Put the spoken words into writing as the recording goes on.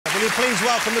Will you please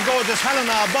welcome the gorgeous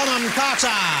Helena Bonham Carter?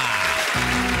 I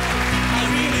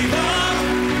really love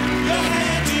your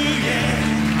hairdo,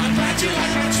 yeah. I'm glad you like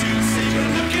my shoes. Say you're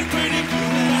looking pretty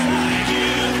cool, and I like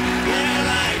you, yeah, I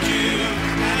like you.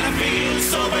 And I feel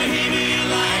so bohemian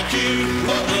like you.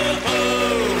 Oh, oh, oh.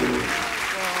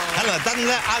 Helena,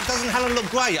 doesn't Helen look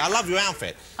great? I love your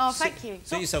outfit. Oh, thank you.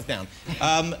 Sit yourself down.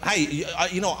 Hey,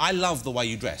 you know, I love the way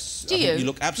you dress. Do you? You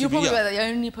look absolutely... You're probably the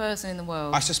only person in the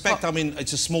world. I suspect, I mean,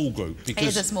 it's a small group. Because it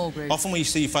is a small group. Often when you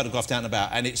see you photographed out and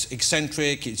about, and it's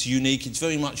eccentric, it's unique, it's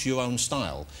very much your own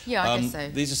style. Yeah, I guess so.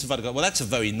 These are some photographs. Well, that's a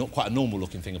very, quite a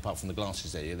normal-looking thing, apart from the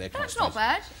glasses there. They're quite That's not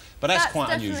bad. But that's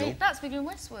quite unusual. That's Vivienne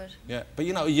Westwood. Yeah, but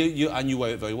you know, you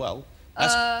wear it very well.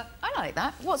 I like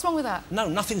that. What's wrong with that? No,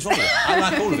 nothing's wrong with it. I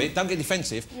like all of it. Don't get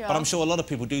defensive. Yeah. But I'm sure a lot of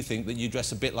people do think that you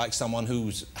dress a bit like someone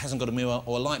who hasn't got a mirror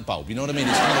or a light bulb. You know what I mean?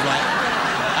 It's kind of like...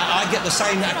 I get the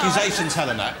same accusations,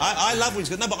 Helena. I love when it's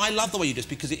good. No, but I love the way you dress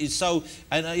because it is so...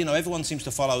 And, you know, everyone seems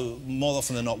to follow, more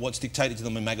often than not, what's dictated to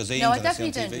them in magazines. No, I and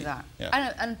definitely on TV. don't do that.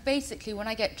 Yeah. And basically, when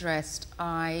I get dressed,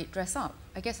 I dress up.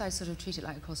 I guess I sort of treat it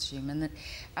like a costume. And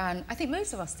I think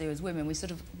most of us do as women. We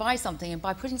sort of buy something, and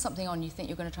by putting something on, you think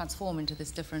you're going to transform into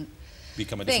this different...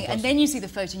 Become a thing, different and then you see the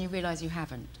photo and you realise you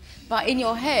haven't. But in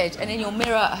your head and in your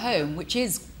mirror at home, which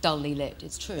is dully lit,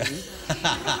 it's true,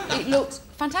 it looks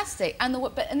fantastic. And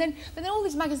but then all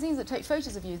these magazines that take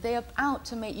photos of you, they are out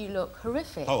to make you look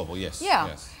horrific. Horrible, yes. Yeah.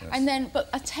 Yes. And but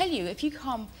I tell you, if you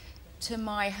come to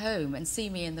my home and see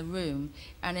me in the room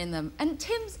and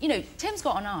Tim's, you know, Tim's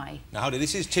got an eye. Now, hold it.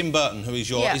 This is Tim Burton, who is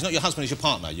your... Yeah. He's not your husband, he's your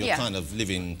partner. Your Yeah. kind of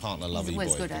living partner, lovey boy.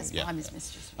 He's as good as Yeah. I'm his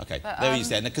mistress. OK, But, there he is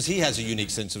there, because he has a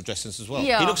unique sense of dressing as well.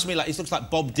 Yeah. He looks to me like... He looks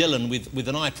like Bob Dylan with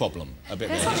an eye problem, a bit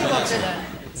There's more. something Bob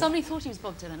Dylan. Somebody thought he was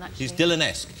Bob Dylan, actually. He's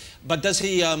Dylan-esque. But does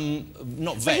he,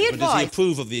 not vet, but does he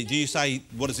approve of the... Do you say,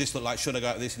 what does this look like, should I go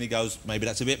at this? And he goes, maybe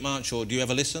that's a bit much, or do you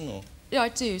ever listen, or...? Yeah, I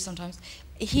do, sometimes.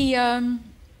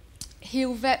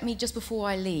 He'll vet me just before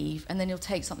I leave, and then he'll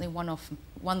take something, one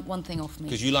thing off me.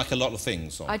 Because you like a lot of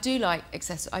things. Or... I do like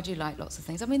lots of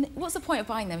things. I mean, what's the point of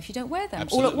buying them if you don't wear them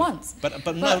Absolutely. all at once? But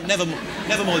no, never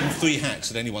more than 3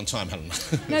 hats at any one time, Helena.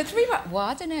 No, 3 hats. Well,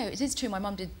 I don't know. It is true. My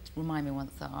mum did remind me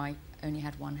once that I only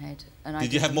had 1 head. And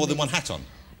did you have more than 1 hat on?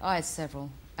 I had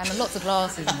several. And lots of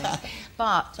glasses and things.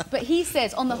 But he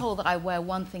says, on the whole, that I wear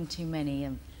 1 thing too many,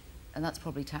 and that's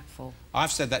probably tactful.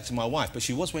 I've said that to my wife, but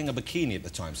she was wearing a bikini at the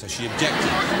time, so she objected.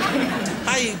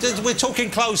 Hey, we're talking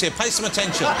clothes here. Pay some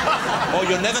attention, or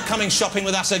you're never coming shopping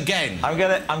with us again.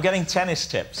 I'm getting tennis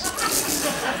tips.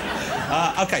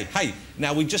 OK, hey,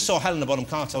 now we just saw Helena Bonham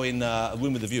Carter in A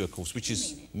Room with a View, of course, which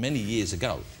is many years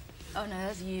ago. Oh, no,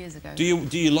 that's years ago. Do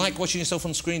you like watching yourself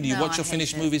on screen? Do you watch your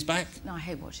finished movies back? No, I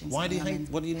hate watching. Why do you hate?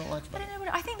 What do you not like about it? I don't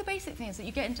know. I think the basic thing is that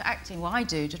you get into acting, what I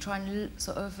do, to try and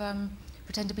sort of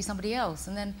pretend to be somebody else,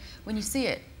 and then when you see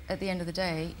it at the end of the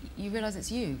day, you realise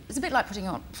it's you. It's a bit like putting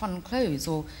on fun clothes,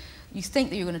 or you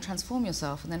think that you're going to transform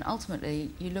yourself, and then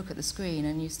ultimately you look at the screen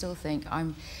and you still think,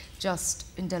 I'm just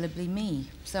indelibly me.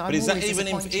 So but is that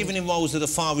even in roles that are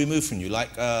far removed from you, like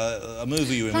a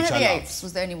movie you were in, which I love? Planet of the Apes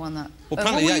was the only one that... Well,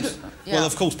 Planet of the Apes... Yeah. Well,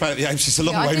 of course, Planet of the Apes is a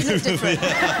long way removed from me.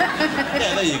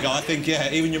 Yeah, there you go. I think,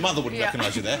 yeah, even your mother wouldn't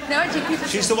recognise you there. No, actually,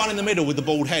 she's the one in the middle with the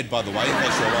bald head, by the way, in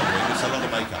case you're wondering. It's a lot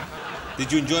of makeup. Did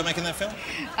you enjoy making that film?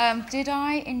 Did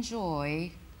I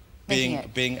enjoy...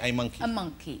 Being a monkey? A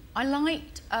monkey. I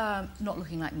liked not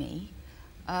looking like me.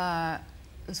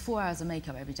 It was 4 hours of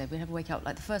makeup every day. We'd have to wake up,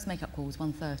 like the first makeup call was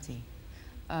 1:30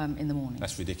 in the morning.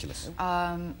 That's ridiculous.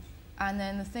 And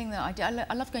then the thing that I did,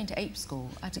 I love going to ape school.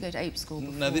 I had to go to ape school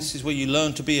before. Now, this is where you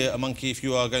learn to be a monkey if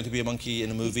you are going to be a monkey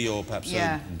in a movie or perhaps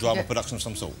a drama production of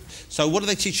some sort. So what do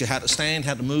they teach you? How to stand,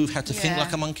 how to move, how to think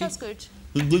like a monkey? That's good.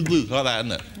 Like that,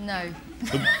 isn't it? No.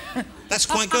 That's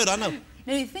quite good, I know.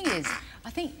 No, the thing is, I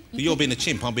think... You're being a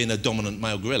chimp, I'm being a dominant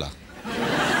male gorilla.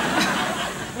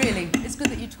 Really? It's good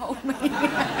that you told me. I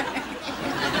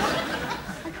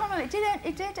can't remember.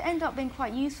 It did end up being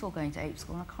quite useful going to ape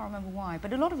school, and I can't remember why.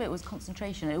 But a lot of it was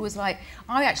concentration. It was like,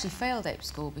 I actually failed ape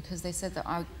school because they said that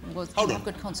I was not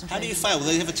good concentration. How do you fail?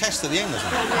 They have a test at the end, doesn't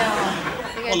it?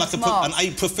 Yeah. Well, like an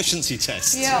ape proficiency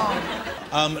test.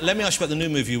 Yeah. Let me ask you about the new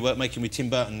movie you're making with Tim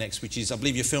Burton next, which is, I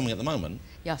believe you're filming at the moment.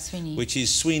 Yeah, Sweeney. Which is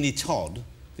Sweeney Todd,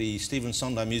 the Stephen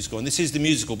Sondheim musical. And this is the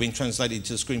musical being translated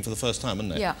to the screen for the first time,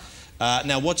 isn't it? Yeah.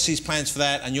 Now, what's his plans for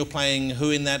that? And you're playing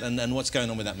who in that? And what's going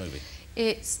on with that movie?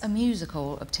 It's a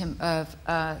musical of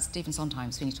Stephen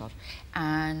Sondheim, Sweeney Todd.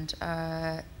 And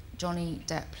Johnny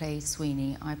Depp plays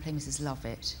Sweeney. I play Mrs.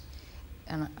 Lovett.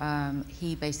 And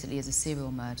he basically is a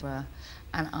serial murderer.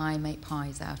 and I make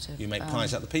pies out of... You make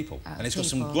pies out of the people. And it's got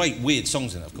people. some great weird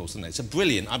songs in it, of course, isn't it? It's a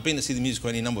brilliant... I've been to see the musical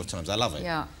any number of times. I love it.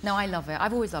 Yeah. No, I love it.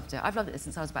 I've always loved it. I've loved it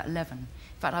since I was about 11. In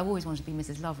fact, I've always wanted to be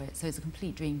Mrs. Lovett, so it's a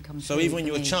complete dream come true. So even when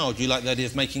you were a me. child, you liked the idea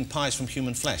of making pies from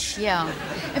human flesh? Yeah.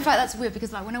 In fact, that's weird,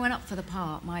 because like, when I went up for the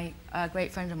part, my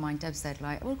great friend of mine, Deb, said,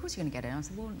 like, well, of course you're going to get it. And I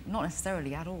said, well, not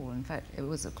necessarily at all. In fact, it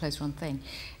was a close-run thing.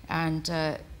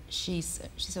 And... She said,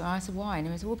 I said, why? And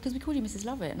I said, well, because we called you Mrs.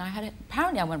 Lovett. And I had it,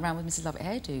 apparently I went around with Mrs. Lovett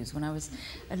hairdos when I was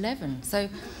 11. So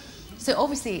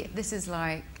obviously, this is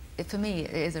like, for me,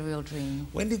 it is a real dream.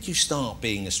 When did you start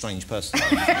being a strange person?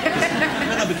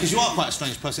 No, because you are quite a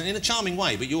strange person, in a charming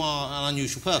way, but you are an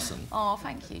unusual person. Oh,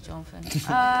 thank you, Jonathan.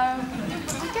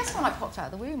 I guess when I popped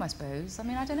out of the womb, I suppose. I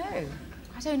mean, I don't know.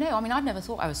 I mean, I've never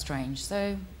thought I was strange,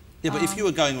 so... Yeah, but if you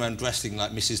were going around dressing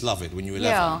like Mrs. Lovett when you were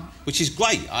 11, yeah. which is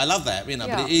great, I love that, you know,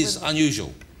 yeah, but it is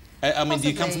unusual. I mean, do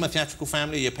you come from a theatrical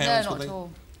family? Your parents? No, not at all.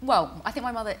 Well, I think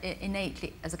my mother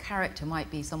innately, as a character,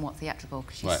 might be somewhat theatrical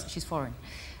because she's foreign.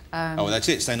 Oh, well, that's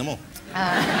it. Say no more.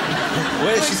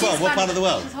 Where is she from? What part of the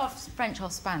world? She's half French,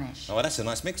 half Spanish. Oh, well, that's a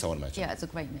nice mix, I would imagine. Yeah, it's a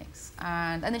great mix,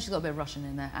 and then she's got a bit of Russian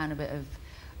in there and a bit of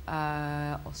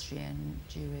Austrian,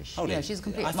 Jewish. Yeah, she's a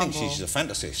complete I think she's a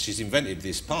fantasist. She's invented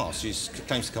this past. She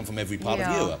claims to come from every part of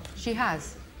Europe. She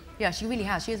has. Yeah, she really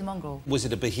has. She is a mongrel. Was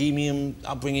it a bohemian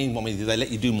upbringing? I mean, did they let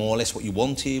you do more or less what you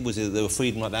wanted? Was there a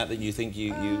freedom like that you think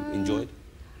you enjoyed?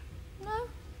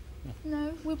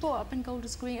 No, we brought up in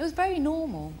Golders Green. It was very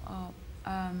normal,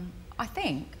 I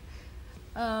think.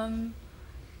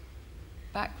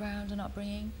 Background and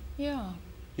upbringing, yeah.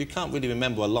 You can't really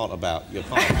remember a lot about your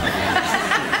partner.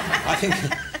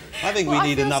 I think we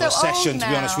need another session, to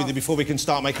be honest with you, before we can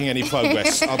start making any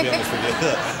progress. I'll be honest with you.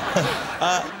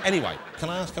 Anyway, can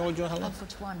I ask how old you are, Helena? I'm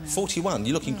 41 now. 41.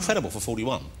 You look incredible for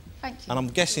 41. Thank you. And I'm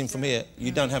guessing from here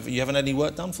you haven't had any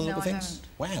work done for the little I things?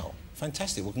 Wow,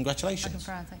 fantastic. Well, congratulations. I can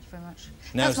frown. Thank you very much.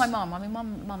 Now That's my mum. I mean,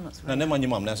 mum looks great. No, never mind your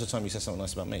mum. Now's the time you say something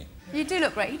nice about me. You do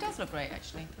look great. He does look great,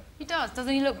 actually. He does.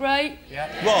 Doesn't he look great? Yeah.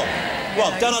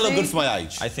 Rob, don't I look good for my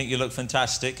age? I think you look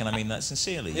fantastic, and I mean that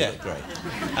sincerely. You look great.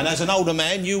 And as an older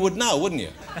man, you would know, wouldn't you?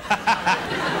 Greg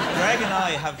and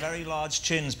I have very large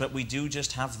chins, but we do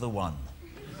just have the one.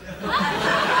 That's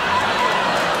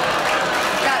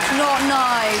not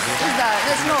nice, is that?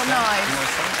 That's not nice.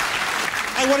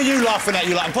 Hey, what are you laughing at?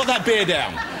 You like, put that beer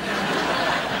down.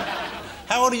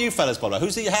 How old are you fellas, by the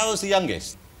way? How old's the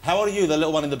youngest? How old are you, the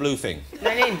little one in the blue thing?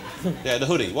 19. Yeah, the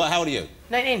hoodie. How old are you?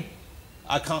 19.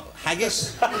 I can't...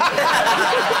 Haggis?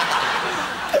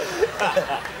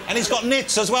 And he's got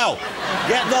nits as well.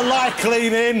 Get the light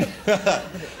clean in.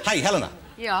 Hey, Helena.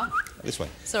 Yeah. This way.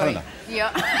 Sorry. Helena.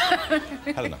 Yeah.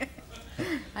 Helena.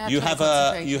 You have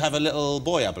a little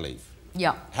boy, I believe.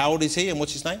 Yeah. How old is he and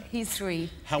what's his name? He's 3.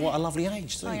 What a lovely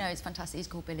age, 3. I know, it's fantastic. He's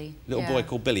called Billy. Little boy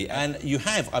called Billy. And you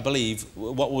have, I believe,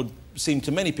 what would seem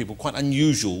to many people quite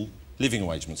unusual living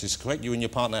arrangements. Is this correct? You and your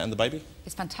partner and the baby?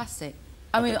 It's fantastic.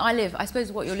 I mean, I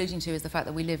suppose what you're alluding to is the fact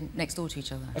that we live next door to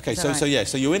each other. OK,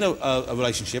 so you're in a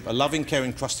relationship, a loving,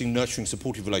 caring, trusting, nurturing,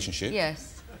 supportive relationship.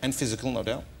 Yes. And physical, no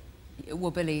doubt.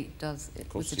 Well, Billy does. Of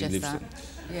course, he lives that.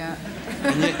 Yeah.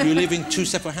 And yet you live in 2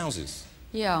 separate houses.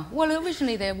 Yeah. Well,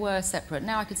 originally they were separate.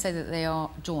 Now I could say that they are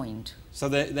joined. So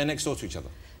they're next door to each other?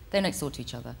 They're next door to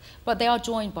each other. But they are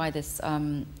joined by this,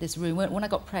 this room. When I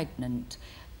got pregnant,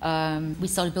 we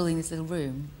started building this little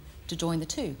room to join the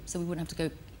 2, so we wouldn't have to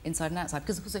go inside and outside.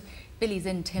 Because, of course, Billy's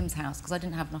in Tim's house, because I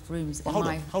didn't have enough rooms in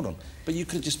my... Hold on. But you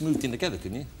could have just moved in together,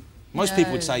 couldn't you? Most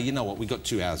people would say, you know what, we've got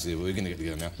 2 houses here, we're going to get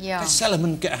together now. Yeah. Let's sell them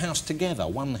and get a house together,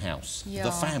 one house. Yeah.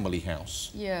 The family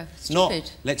house. Yeah, stupid.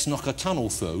 Not, let's knock a tunnel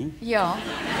through. Yeah.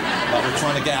 Like we're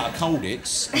trying to get out of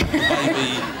Colditz, and put the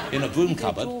baby in a broom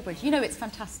cupboard. You know, it's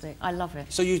fantastic. I love it.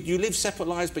 So you live separate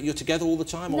lives, but you're together all the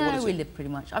time, or no, what is it? We live pretty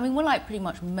much. I mean, we're like pretty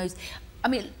much most... I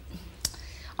mean,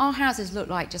 our houses look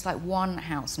like just like one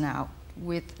house now,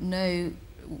 with no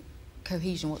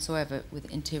cohesion whatsoever with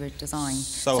interior design.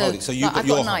 So you've got I've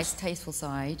your got a nice, tasteful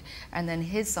side, and then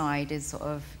his side is sort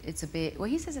of, it's a bit... Well,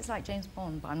 he says it's like James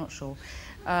Bond, but I'm not sure.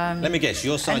 Let me guess,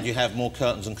 your side you have more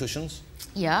curtains and cushions?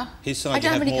 Yeah. His side you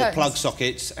have more plug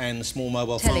sockets and small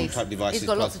mobile phone type devices. He's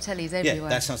got lots of tellies everywhere. Yeah,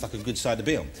 that sounds like a good side to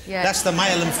be on. Yeah. That's the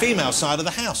male and female side of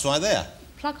the house right there.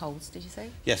 Plug holes, did you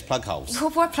say? Yes, plug holes.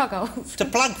 Why plug holes? To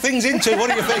plug things into, what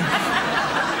do you think?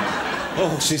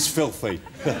 Oh, she's filthy.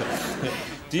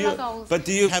 Do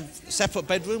you have separate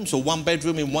bedrooms or one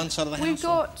bedroom in one side of the house? We've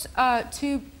got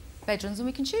 2 bedrooms and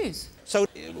we can choose. So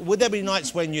would there be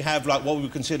nights when you have like what we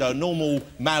would consider normal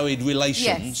married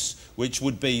relations, which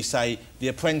would be, say, The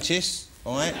Apprentice,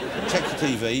 all right, check the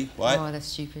TV, right? Oh, that's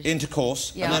stupid.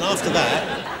 Intercourse, yeah. and then after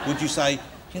that, would you say,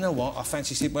 you know what, I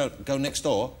fancy sleep, well, go next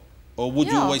door? Or would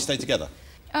you always stay together?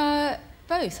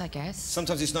 Both, I guess.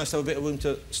 Sometimes it's nice to have a bit of room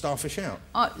to starfish out.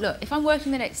 Look, if I'm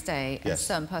working the next day and a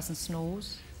certain person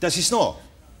snores... Does he snore?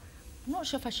 I'm not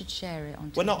sure if I should share it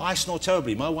on TV. Well, no, I snore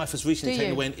terribly. My wife has recently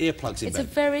taken away earplugs in bed.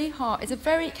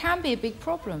 It can be a big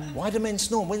problem. Why do men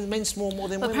snore? When men snore more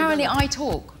than women? Apparently I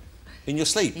talk. In your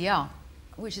sleep? Yeah.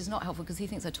 Which is not helpful because he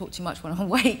thinks I talk too much when I'm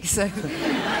awake, so...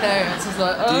 it's just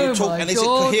like, do you talk, and is it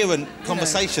coherent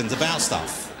conversations about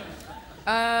stuff?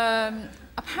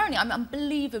 Apparently I'm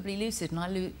unbelievably lucid and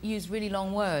I use really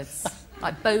long words.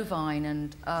 Like bovine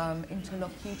and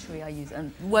interlocutory I use,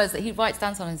 and words that he writes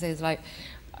down sometimes and says like,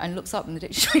 and looks up in the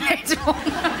dictionary later on.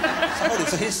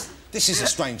 So this is a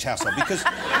strange household because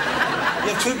you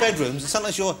have 2 bedrooms and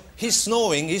sometimes he's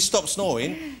snoring, he's stopped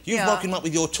snoring, you've woken him up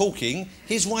with your talking,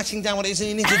 he's writing down what it is and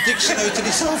he needs a dictionary to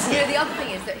decipher it. Yeah, the other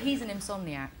thing is that he's an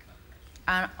insomniac.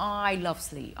 And I love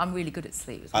sleep. I'm really good at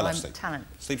sleep. I love sleep. Talent.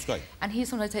 Sleep's great. And he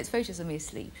sometimes takes photos of me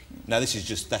asleep. Now this is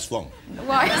just, that's wrong.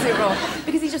 Why is it wrong?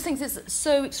 Because he just thinks it's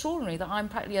so extraordinary that I'm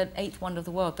practically an 8th wonder of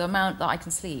the world, the amount that I can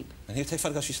sleep. And he'll take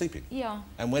photographs of you sleeping? Yeah.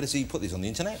 And where does he put these, on the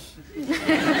internet?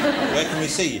 Where can we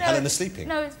see Helena sleeping?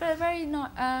 No, it's very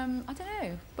not, I don't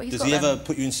know. But does he ever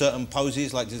put you in certain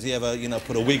poses? Like, does he ever, you know,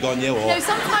 put a wig on you? Or no,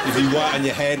 sometimes... is he white on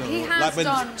your head? He has like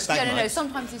done... No,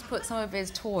 sometimes he's put some of his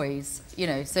toys, you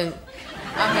know, so...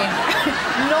 I mean,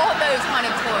 not those kind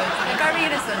of toys. They're very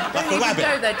innocent. Like don't a rabbit?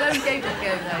 Go there. Don't go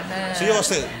there. No. So you're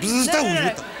still...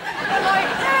 No. Like,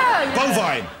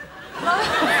 Bovine!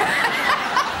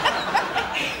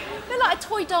 They're like a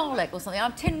toy Dalek or something.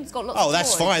 Tim's got lots of toys. Oh,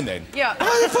 that's fine then. Yeah.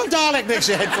 Oh, you put a Dalek next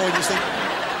to your head for you, just think...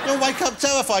 You'll wake up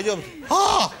terrified. You'll...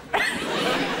 Ah!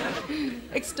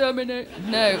 Exterminate.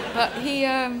 No, but he...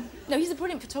 No, he's a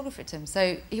brilliant photographer, Tim,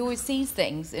 so he always sees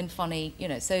things in funny, you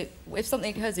know, so if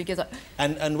something occurs, he goes like...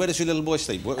 And where does your little boy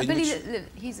sleep?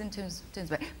 He's in Tim's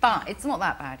bed. But it's not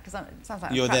that bad, because it sounds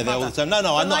like... You're there all the time.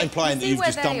 No, I'm not implying that you've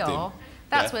just dumped him.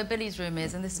 That's where Billy's room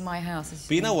is, and this is my house.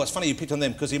 But you know what's funny? You picked on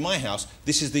them, because in my house,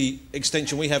 this is the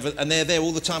extension we have, and they're there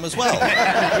all the time as well.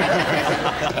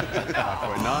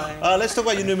 Let's talk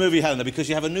about your new movie, Helena, because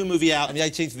you have a new movie out on the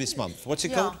 18th of this month. What's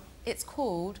it called? It's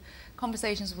called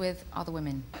Conversations with Other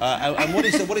Women. And what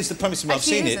is the premise of it? I've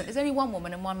seen it. There's only one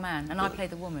woman and one man, and I play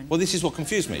the woman. Well, this is what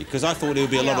confused me, because I thought there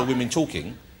would be a lot of women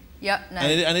talking. Yeah, no.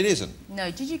 And it isn't.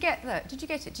 No, did you get that? Did you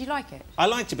get it? Did you like it? I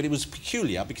liked it, but it was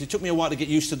peculiar, because it took me a while to get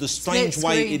used to the strange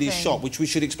way it is shot, which we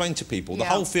should explain to people. The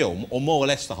whole film, or more or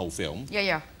less the whole film...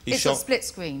 Yeah. It's a split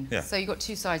screen, so you've got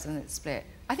 2 sides and it's split.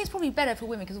 I think it's probably better for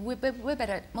women, because we're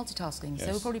better at multitasking,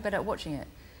 so we're probably better at watching it.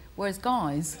 Whereas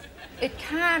guys, it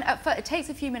takes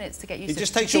a few minutes to get used to. It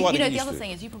just takes a while to get used to. You know, the other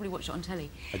thing is you probably watch it on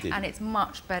telly. I did. And it's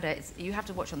much better. You have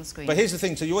to watch it on the screen. But here's the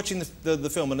thing, so you're watching the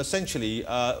film, and essentially,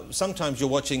 sometimes you're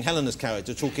watching Helena's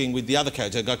character talking with the other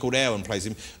character, a guy called Aaron plays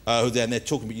him, and they're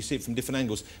talking, but you see it from different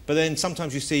angles. But then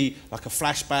sometimes you see, like, a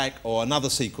flashback or another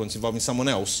sequence involving someone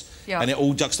else, and it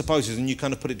all juxtaposes, and you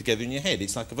kind of put it together in your head.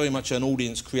 It's like very much an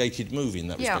audience-created movie in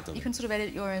that respect. Yeah, you can sort of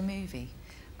edit your own movie.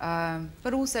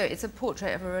 But also, it's a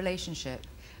portrait of a relationship.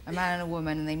 A man and a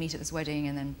woman, and they meet at this wedding,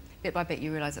 and then bit by bit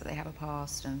you realise that they have a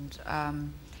past, and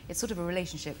it's sort of a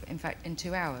relationship, in fact, in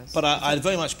 2 hours. But I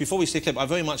very much, before we see the clip, I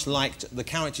very much liked the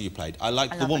character you played. I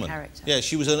liked the woman. The character. Yeah,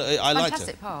 she was I liked her.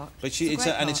 Fantastic part. But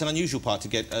it's an unusual part to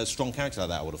get a strong character like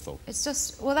that, I would have thought. It's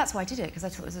just, well, that's why I did it, because I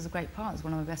thought this was a great part. It's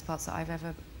one of the best parts that I've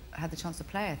ever had the chance to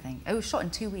play, I think. It was shot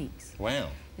in 2 weeks. Wow.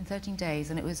 In 13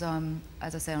 days, and it was,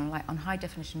 as I say, on high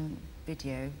definition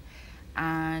video.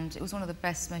 And it was one of the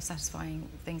best, most satisfying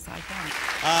things that I've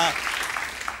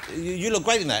done. You look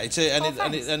great in that,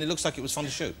 and it looks like it was fun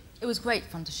to shoot. It was great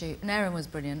fun to shoot, and Aaron was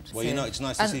brilliant. Well, you know, it's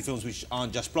nice to see films which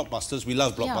aren't just blockbusters. We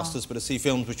love blockbusters, but to see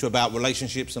films which are about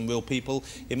relationships and real people,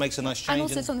 it makes a nice change. And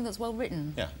also something that's well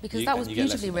written, because that was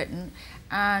beautifully written,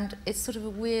 and it's sort of a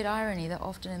weird irony that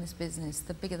often in this business,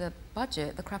 the bigger the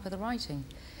budget, the crappier the writing.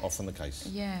 Often the case.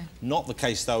 Yeah. Not the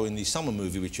case, though, in the summer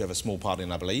movie, which you have a small part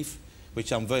in, I believe,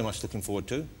 which I'm very much looking forward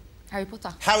to. Harry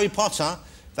Potter. Harry Potter,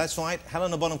 that's right.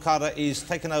 Helena Bonham Carter is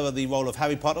taking over the role of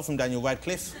Harry Potter from Daniel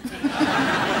Radcliffe.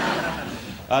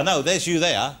 No, there's you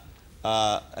there.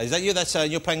 Is that you? That's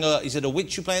you're playing is it a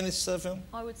witch you play in this film?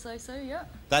 I would say so, yeah.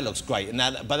 That looks great. And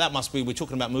but that must be, we're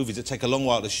talking about movies that take a long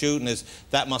while to shoot, and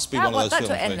that must be one of those films.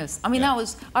 That took endless. I mean, I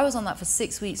was on that for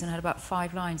 6 weeks and had about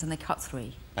 5 lines, and they cut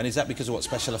 3. And is that because of what,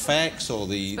 special effects or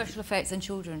the... Special effects and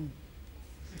children.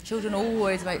 Children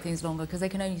always make things longer because they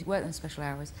can only work them special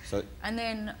hours. So, and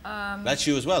then... that's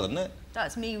you as well, isn't it?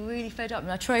 That's me really fed up in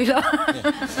my trailer.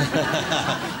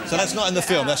 So that's not in the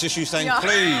film, that's just you saying,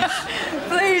 please.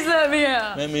 Please let me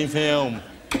out. Let me film.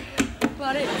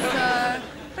 But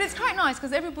But it's quite nice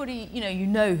because everybody, you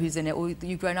know who's in it, or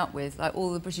you've grown up with, like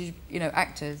all the British,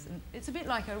 actors. And it's a bit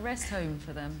like a rest home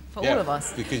for them, for all of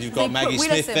us. Because you've got Maggie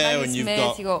Smith there, and you've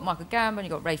got Michael Gambon,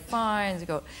 you've got Ray Fiennes, you've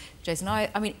got Jason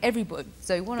I mean, everybody.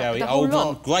 So Gary the whole Oldman,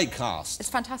 lot. great cast. It's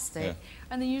fantastic. Yeah.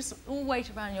 And then you just all wait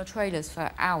around your trailers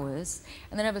for hours,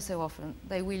 and then ever so often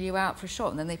they wheel you out for a shot,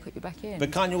 and then they put you back in.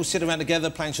 But can't you all sit around together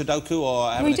playing Sudoku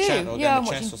or having a chat or yeah, game of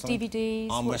watching chess or something?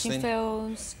 DVDs, Arm watching wrestling?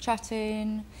 films,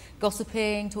 chatting,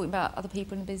 gossiping, talking about other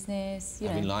people in the business.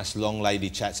 Having nice long lady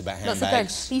chats about Lots of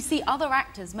handbags. those. You see other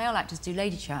actors, male actors, do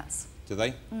lady chats. Do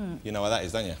they? You know what that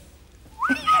is, don't you?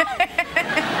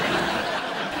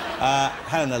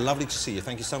 Helena, lovely to see you.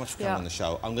 Thank you so much for coming on the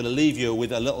show. I'm going to leave you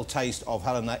with a little taste of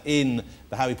Helena in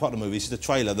the Harry Potter movie. This is the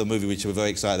trailer, the movie which we're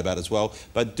very excited about as well.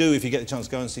 But do, if you get the chance,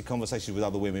 go and see Conversations with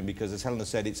Other Women, because as Helena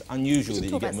said, it's unusual that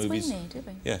you get movies. Sweeney, did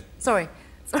we? Yeah. Sorry.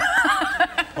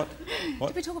 What?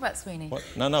 Did we talk about Sweeney? What?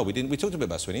 No, we didn't. We talked a bit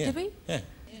about Sweeney, yeah. Did we? Yeah.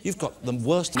 You've got the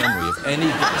worst memory of any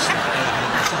guest.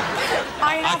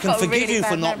 I can forgive you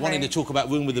for not wanting to talk about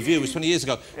Room with a View. It was 20 years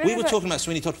ago. We were talking about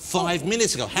Sweeney Todd 5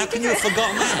 minutes ago. How can you have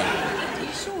forgotten that? Are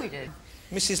you sure we did?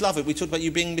 Mrs. Lovett. We talked about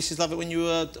you being Mrs. Lovett when you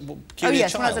were Oh, child.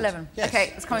 yes, when I was 11. Yes,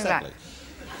 OK, it's coming back.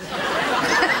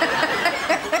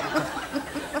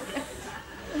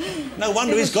 No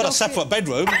wonder he's got a separate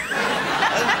bedroom.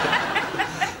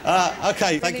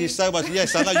 OK, thank you so much.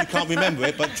 Yes, I know you can't remember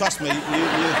it, but trust me,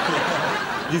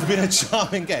 you've been a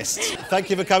charming guest. Thank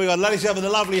you for coming on. Ladies and gentlemen, the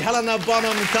lovely Helena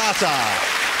Bonham Carter.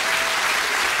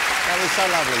 That was so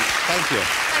lovely. Thank you.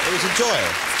 It was a joy.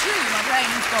 It's true, my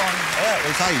brain's gone. Yeah, it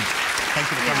was age. Thank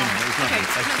you for coming. It was lovely.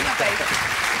 OK, Thank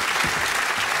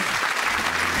you.